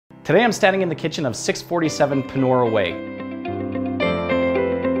Today I'm standing in the kitchen of 647 Panora Way.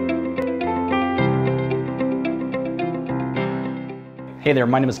 Hey there,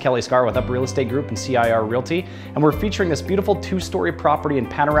 my name is Kelley Skar with Up Real Estate Group and CIR Realty, and we're featuring this beautiful two-story property in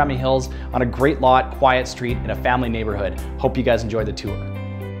Panorama Hills on a great lot, quiet street in a family neighborhood. Hope you guys enjoy the tour.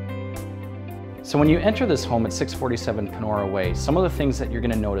 So when you enter this home at 647 Panora Way, some of the things that you're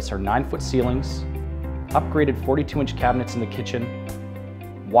going to notice are 9-foot ceilings, upgraded 42-inch cabinets in the kitchen,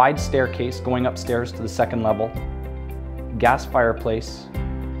 wide staircase going upstairs to the second level, gas fireplace,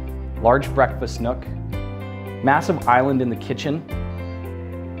 large breakfast nook, massive island in the kitchen,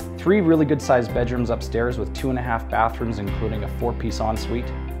 3 really good sized bedrooms upstairs with 2.5 bathrooms including a 4-piece ensuite.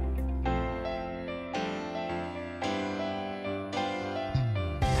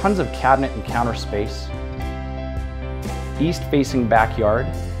 Tons of cabinet and counter space, east facing backyard,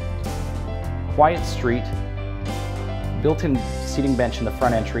 quiet street, built-in seating bench in the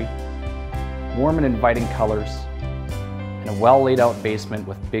front entry, warm and inviting colors, and a well laid out basement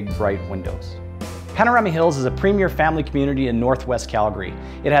with big bright windows. Panorama Hills is a premier family community in Northwest Calgary.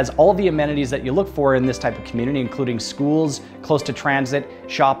 It has all the amenities that you look for in this type of community, including schools, close to transit,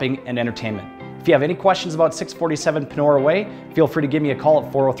 shopping, and entertainment. If you have any questions about 647 Panora Way, feel free to give me a call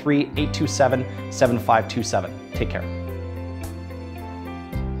at 403-827-7527. Take care.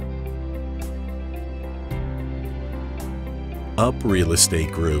 Up Real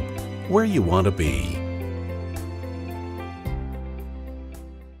Estate Group, where you want to be.